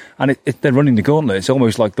them. And they're running the gauntlet. It's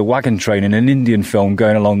almost like the wagon train in an Indian film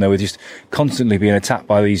going along there with just constantly being attacked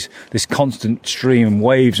by this constant stream and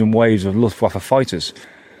waves of Luftwaffe fighters.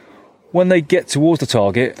 When they get towards the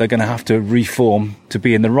target, they're going to have to reform to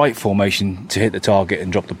be in the right formation to hit the target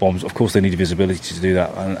and drop the bombs. Of course, they need visibility to do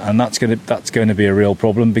that. And that's going to be a real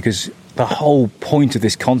problem, because the whole point of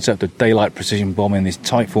this concept of daylight precision bombing, this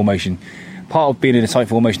tight formation, part of being in a tight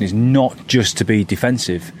formation is not just to be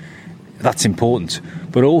defensive. That's important.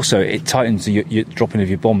 But also it tightens your dropping of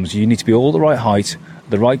your bombs. You need to be all the right height,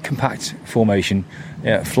 the right compact formation,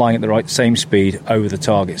 flying at the right same speed over the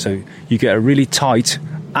target. So you get a really tight,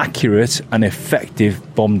 accurate and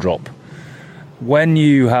effective bomb drop. When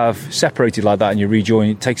you have separated like that and you rejoin,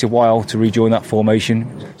 it takes a while to rejoin that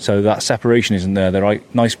formation, so that separation isn't there. The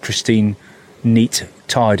right, nice, pristine, neat,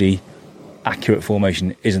 tidy, accurate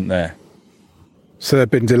formation isn't there. So they've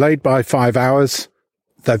been delayed by 5 hours,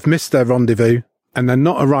 they've missed their rendezvous, and they're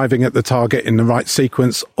not arriving at the target in the right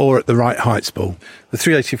sequence or at the right height spool. The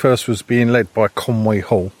 381st was being led by Conway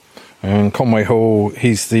Hall. And Conway Hall,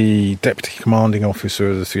 he's the Deputy Commanding Officer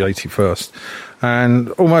of the 381st. And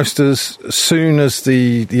almost as soon as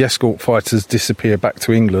the escort fighters disappear back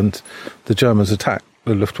to England, the Germans attack,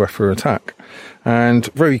 the Luftwaffe attack.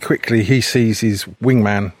 And very quickly he sees his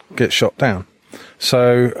wingman get shot down.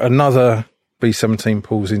 So another B-17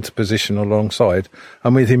 pulls into position alongside,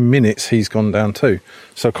 and within minutes he's gone down too.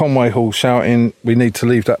 So Conway Hall shouting, we need to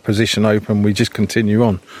leave that position open, we just continue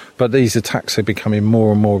on. But these attacks are becoming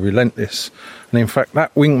more and more relentless. And in fact,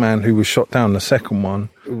 that wingman who was shot down, the second one,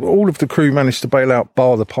 all of the crew managed to bail out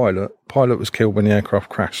bar the pilot. Pilot was killed when the aircraft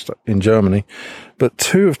crashed in Germany. But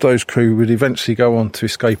 2 of those crew would eventually go on to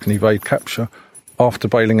escape and evade capture after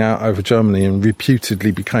bailing out over Germany, and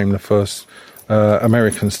reputedly became the first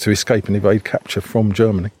Americans to escape and evade capture from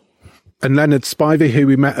Germany. And Leonard Spivey, who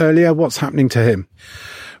we met earlier, what's happening to him?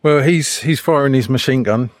 Well, he's firing his machine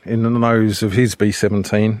gun in the nose of his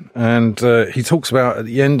B-17, and he talks about at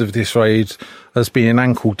the end of this raid as being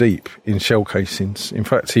ankle deep in shell casings. In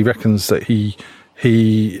fact, he reckons that he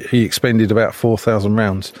expended about 4,000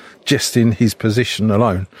 rounds just in his position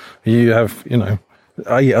alone. You have,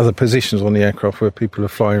 8 other positions on the aircraft where people are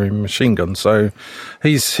firing machine guns. So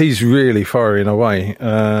he's really firing away,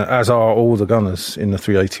 as are all the gunners in the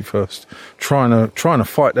 381st, trying to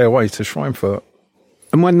fight their way to Schweinfurt.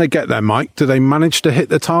 And when they get there, Mike, do they manage to hit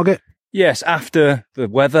the target? Yes, after the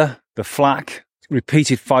weather, the flak,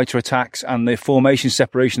 repeated fighter attacks and the formation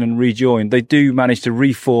separation and rejoin, they do manage to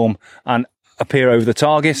reform and appear over the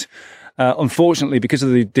target. Unfortunately, because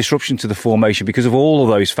of the disruption to the formation, because of all of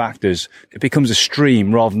those factors, it becomes a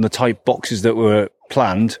stream rather than the tight boxes that were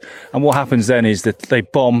planned. And what happens then is that they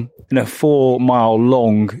bomb in a 4-mile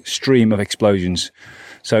long stream of explosions.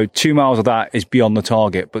 So 2 miles of that is beyond the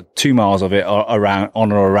target, but 2 miles of it are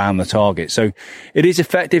around the target. So it is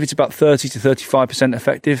effective. It's about 30 to 35%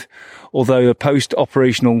 effective. Although the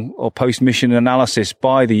post-operational or post-mission analysis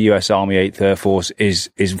by the US Army 8th Air Force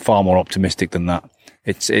is far more optimistic than that.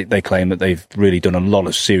 They claim that they've really done a lot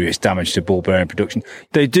of serious damage to ball bearing production.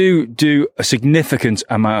 They do a significant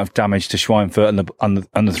amount of damage to Schweinfurt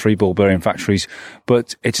and the 3 ball bearing factories,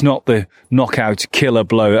 but it's not the knockout killer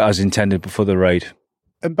blow as intended before the raid.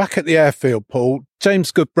 And back at the airfield, Paul,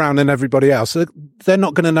 James Good Brown and everybody else, they're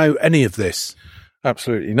not going to know any of this.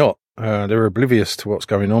 Absolutely not. They're oblivious to what's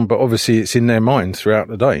going on, but obviously it's in their mind throughout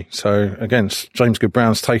the day. So again, James Good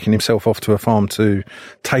Brown's taking himself off to a farm to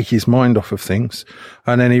take his mind off of things.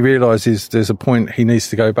 And then he realises there's a point he needs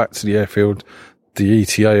to go back to the airfield. The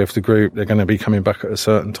ETA of the group, they're going to be coming back at a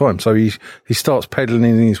certain time. So he starts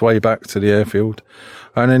pedalling his way back to the airfield,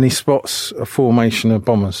 and then he spots a formation of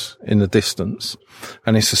bombers in the distance,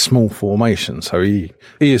 and it's a small formation. So he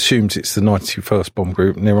assumes it's the 91st Bomb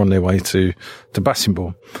Group, and they're on their way to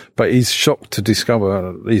Bassingbourn. But he's shocked to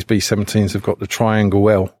discover these B-17s have got the triangle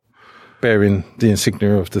L bearing the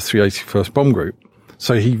insignia of the 381st Bomb Group.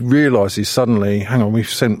 So he realises suddenly, hang on, we've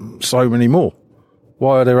sent so many more.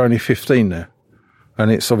 Why are there only 15 there? And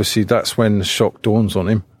it's obviously that's when the shock dawns on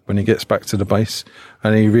him, when he gets back to the base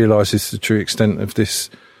and he realises the true extent of this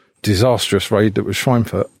disastrous raid that was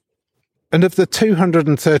Schweinfurt. And of the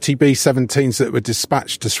 230 B-17s that were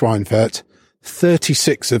dispatched to Schweinfurt,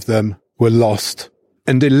 36 of them were lost,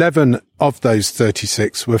 and 11 of those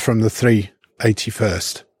 36 were from the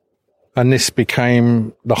 381st. And this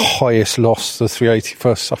became the highest loss the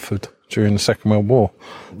 381st suffered during the Second World War.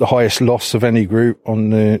 The highest loss of any group on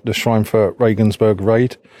the Schweinfurt-Regensburg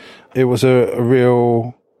raid. It was a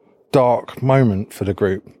real dark moment for the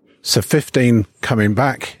group. So 15 coming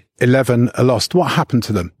back, 11 are lost. What happened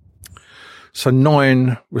to them? So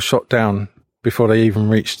 9 were shot down before they even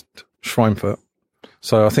reached Schweinfurt.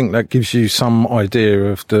 So I think that gives you some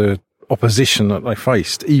idea of the opposition that they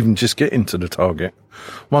faced, even just getting to the target.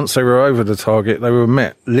 Once they were over the target, they were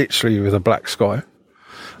met literally with a black sky.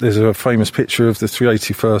 There's a famous picture of the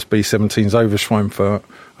 381st B-17s over Schweinfurt,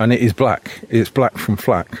 and it is black. It's black from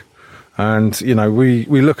flak. And, you know, we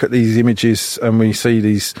look at these images and we see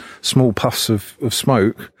these small puffs of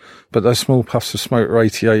smoke, but those small puffs of smoke are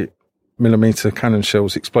 88mm cannon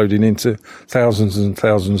shells exploding into thousands and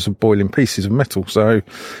thousands of boiling pieces of metal. So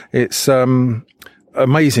it's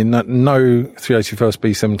amazing that no 381st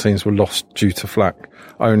B-17s were lost due to flak,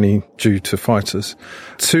 only due to fighters.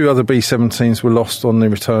 2 other B-17s were lost on the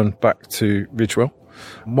return back to Ridgewell.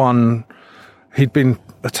 One He'd been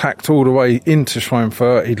attacked all the way into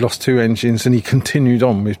Schweinfurt. He'd lost 2 engines, and he continued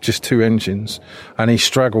on with just 2 engines, and he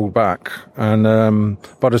straggled back. And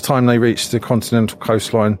by the time they reached the continental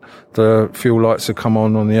coastline, the fuel lights had come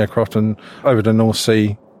on the aircraft, and over the North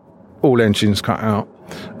Sea, all engines cut out.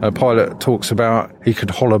 A pilot talks about he could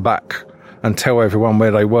holler back and tell everyone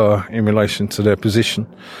where they were in relation to their position.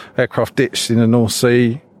 Aircraft ditched in the North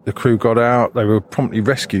Sea. The crew got out. They were promptly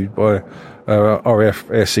rescued by RAF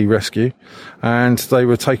Air Sea Rescue, and they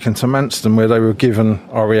were taken to Manston, where they were given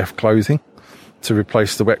RAF clothing to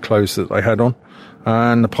replace the wet clothes that they had on.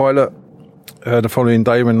 And the pilot, the following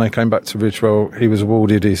day when they came back to Ridgewell, he was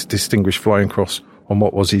awarded his Distinguished Flying Cross on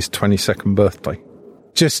what was his 22nd birthday.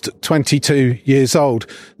 Just 22 years old.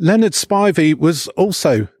 Leonard Spivey was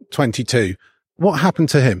also 22. What happened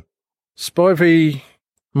to him? Spivey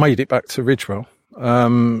made it back to Ridgewell.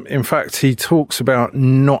 In fact, he talks about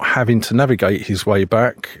not having to navigate his way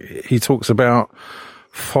back. He talks about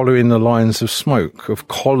following the lines of smoke, of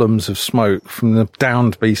columns of smoke from the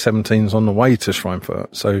downed B-17s on the way to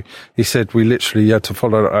Schweinfurt. So he said we literally had to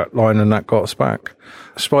follow that line, and that got us back.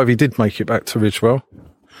 Spivey did make it back to Ridgewell.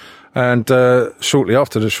 And shortly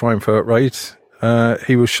after the Schweinfurt raid,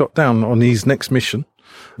 he was shot down on his next mission,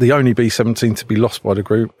 the only B-17 to be lost by the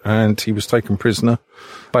group, and he was taken prisoner,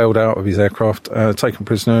 bailed out of his aircraft, taken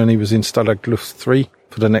prisoner, and he was in Stalag Luft 3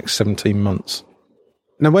 for the next 17 months.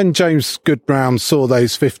 Now, when James Goodbrown saw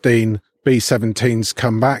those 15 B-17s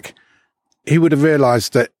come back, he would have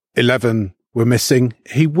realised that 11 were missing.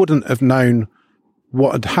 He wouldn't have known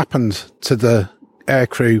what had happened to the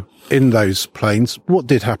aircrew in those planes. What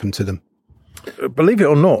did happen to them? Believe it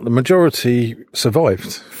or not, the majority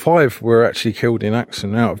survived. 5 were actually killed in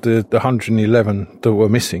action out of the 111 that were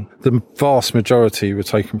missing. The vast majority were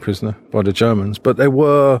taken prisoner by the Germans, but there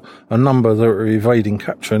were a number that were evading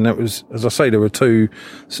capture, and that was, as I say, there were 2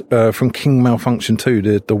 from King Malfunction 2,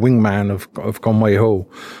 the wingman of Conway Hall.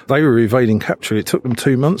 They were evading capture. It took them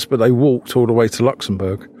 2 months, but they walked all the way to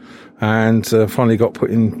Luxembourg, and finally got put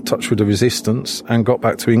in touch with the resistance and got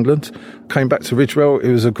back to England. Came back to Ridgewell.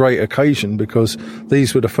 It was a great occasion because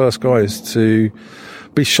these were the first guys to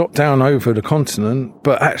be shot down over the continent,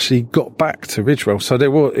 but actually got back to Ridgewell. So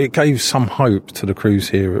it gave some hope to the crews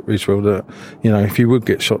here at Ridgewell that, if you would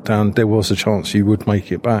get shot down, there was a chance you would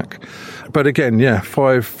make it back. But again,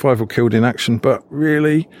 5 were killed in action, but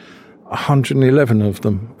really 111 of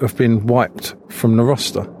them have been wiped from the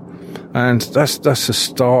roster. And that's a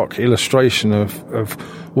stark illustration of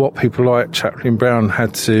what people like Chaplain Brown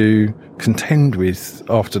had to contend with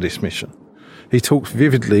after this mission. He talks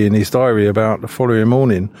vividly in his diary about the following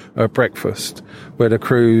morning at breakfast, where the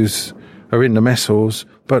crews are in the mess halls,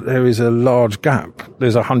 but there is a large gap.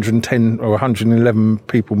 There's 110 or 111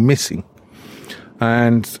 people missing.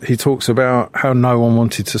 And he talks about how no one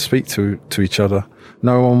wanted to speak to each other.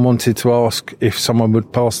 No one wanted to ask if someone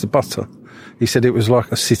would pass the butter. He said it was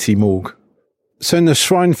like a city morgue. So in the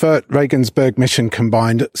Schweinfurt-Regensburg mission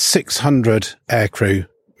combined, 600 aircrew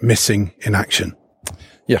missing in action.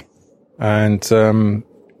 Yeah. And,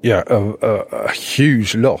 a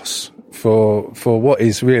huge loss for what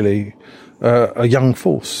is really a young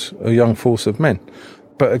force of men.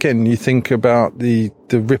 But again, you think about the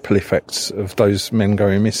ripple effects of those men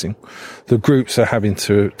going missing. The groups are having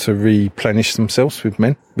to replenish themselves with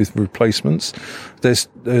men, with replacements. There's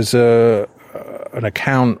an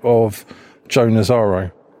account of Joe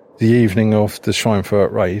Nazaro, the evening of the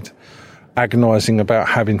Schweinfurt raid, agonising about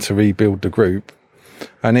having to rebuild the group.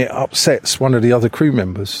 And it upsets one of the other crew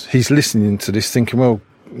members. He's listening to this thinking, well,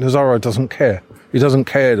 Nazaro doesn't care. He doesn't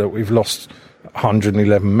care that we've lost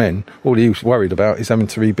 111 men. All he was worried about is having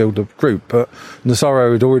to rebuild the group. But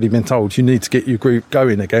Nazaro had already been told, you need to get your group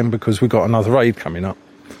going again because we've got another raid coming up.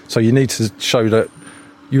 So you need to show that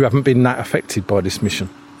you haven't been that affected by this mission.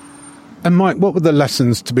 And Mike, what were the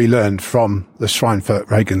lessons to be learned from the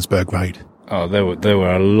Schweinfurt-Regensburg raid? Oh, there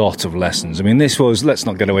were a lot of lessons. I mean, let's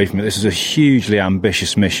not get away from it, this was a hugely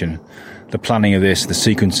ambitious mission. The planning of this, the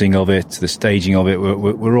sequencing of it, the staging of it,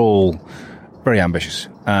 were all very ambitious.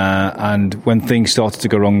 And when things started to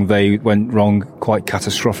go wrong, they went wrong quite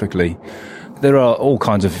catastrophically. There are all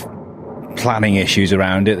kinds of planning issues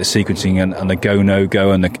around it, the sequencing and the go,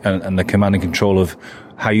 no-go and the command and control of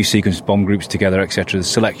how you sequence bomb groups together, etc., the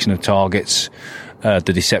selection of targets, the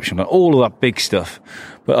deception, all of that big stuff.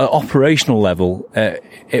 But at operational level,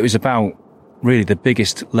 it was about really the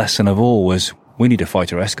biggest lesson of all was we need a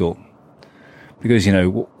fighter escort. Because,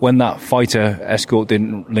 when that fighter escort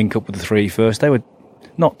didn't link up with the 3 first, they're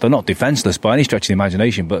not defenseless by any stretch of the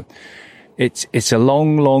imagination, but it's a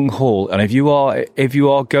long, long haul. And if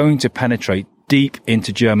you are going to penetrate deep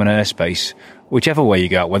into German airspace whichever way you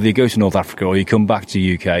go, whether you go to North Africa or you come back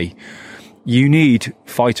to UK, you need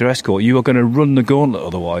fighter escort. You are going to run the gauntlet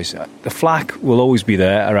otherwise. The flak will always be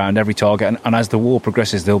there around every target, and as the war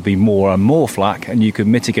progresses, there'll be more and more flak, and you can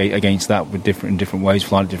mitigate against that with different ways,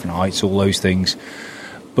 flying at different heights, all those things.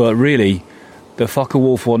 But really, the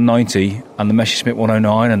Focke-Wulf 190 and the Messerschmitt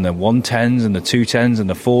 109 and the 110s and the 210s and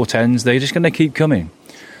the 410s, they're just going to keep coming.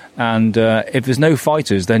 And if there's no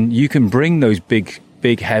fighters, then you can bring those big,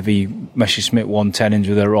 heavy Messerschmitt 110s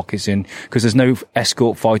with their rockets in, because there's no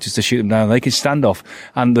escort fighters to shoot them down. They can stand off.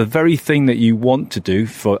 And the very thing that you want to do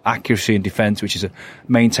for accuracy and defence, which is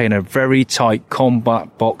maintain a very tight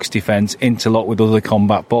combat box defence interlocked with other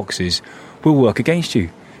combat boxes, will work against you,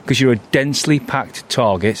 because you're a densely packed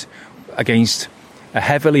target against a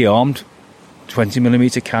heavily armed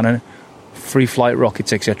 20mm cannon, free flight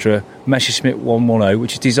rockets, etc. Messerschmitt 110,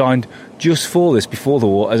 which is designed just for this before the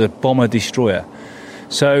war as a bomber destroyer.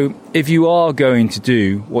 So if you are going to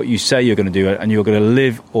do what you say you're going to do, and you're going to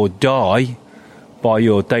live or die by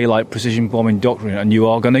your daylight precision bombing doctrine, and you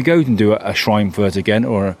are going to go and do a Schweinfurt again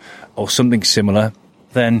or something similar,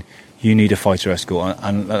 then you need a fighter escort.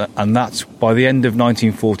 And that's by the end of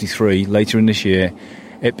 1943, later in this year,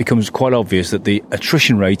 it becomes quite obvious that the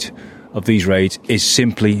attrition rate of these raids is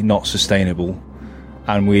simply not sustainable.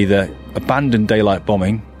 And we either abandon daylight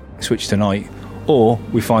bombing, switch to night, or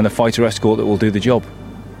we find a fighter escort that will do the job.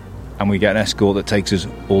 And we get an escort that takes us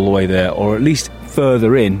all the way there, or at least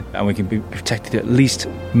further in, and we can be protected at least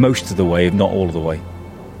most of the way, if not all of the way.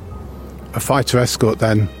 A fighter escort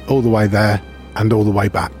then, all the way there and all the way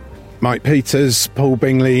back. Mike Peters, Paul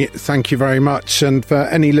Bingley, thank you very much. And for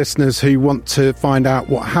any listeners who want to find out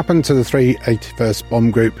what happened to the 381st Bomb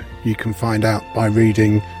Group, you can find out by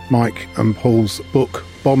reading Mike and Paul's book,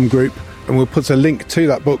 Bomb Group. And we'll put a link to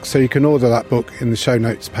that book so you can order that book in the show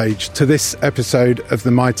notes page to this episode of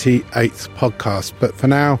the Mighty 8th podcast. But for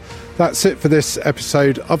now, that's it for this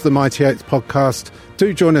episode of the Mighty 8th podcast.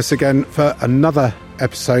 Do join us again for another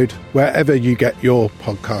episode wherever you get your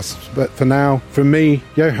podcasts. But for now, from me,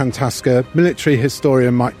 Johan Tasker, military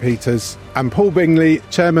historian Mike Peters, and Paul Bingley,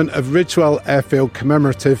 chairman of Ridgewell Airfield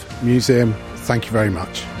Commemorative Museum, thank you very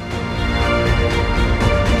much.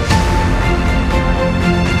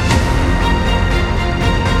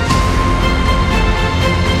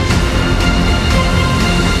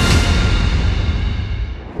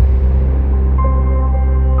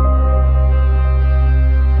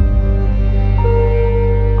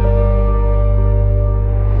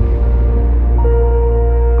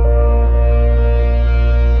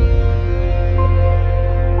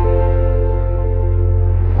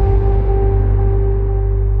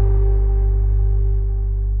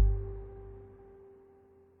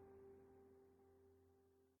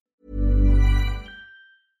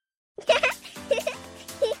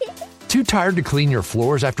 Too tired to clean your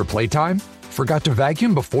floors after playtime? Forgot to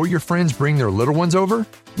vacuum before your friends bring their little ones over?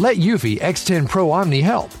 Let Eufy X10 Pro Omni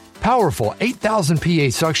help. Powerful 8,000 PA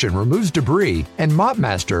suction removes debris, and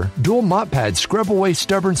MopMaster dual mop pads scrub away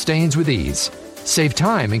stubborn stains with ease. Save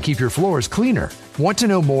time and keep your floors cleaner. Want to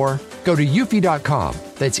know more? Go to eufy.com,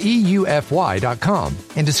 that's EUFY.com,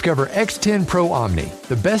 and discover X10 Pro Omni,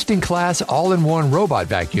 the best-in-class all-in-one robot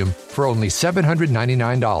vacuum for only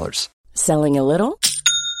 $799. Selling a little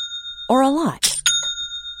or a lot?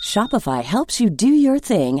 Shopify helps you do your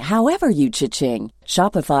thing however you cha-ching.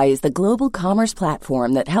 Shopify is the global commerce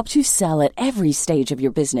platform that helps you sell at every stage of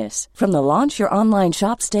your business. From the launch your online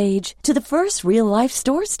shop stage to the first real-life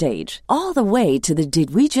store stage, all the way to the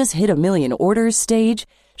did we just hit a million orders stage.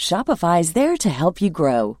 Shopify is there to help you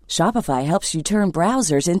grow. Shopify helps you turn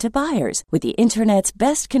browsers into buyers with the internet's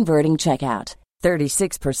best converting checkout.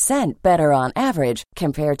 36% better on average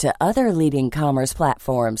compared to other leading commerce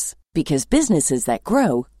platforms. Because businesses that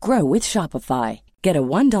grow, grow with Shopify. Get a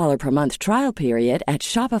 $1 per month trial period at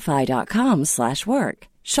shopify.com/work.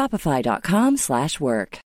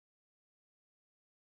 Shopify.com/work.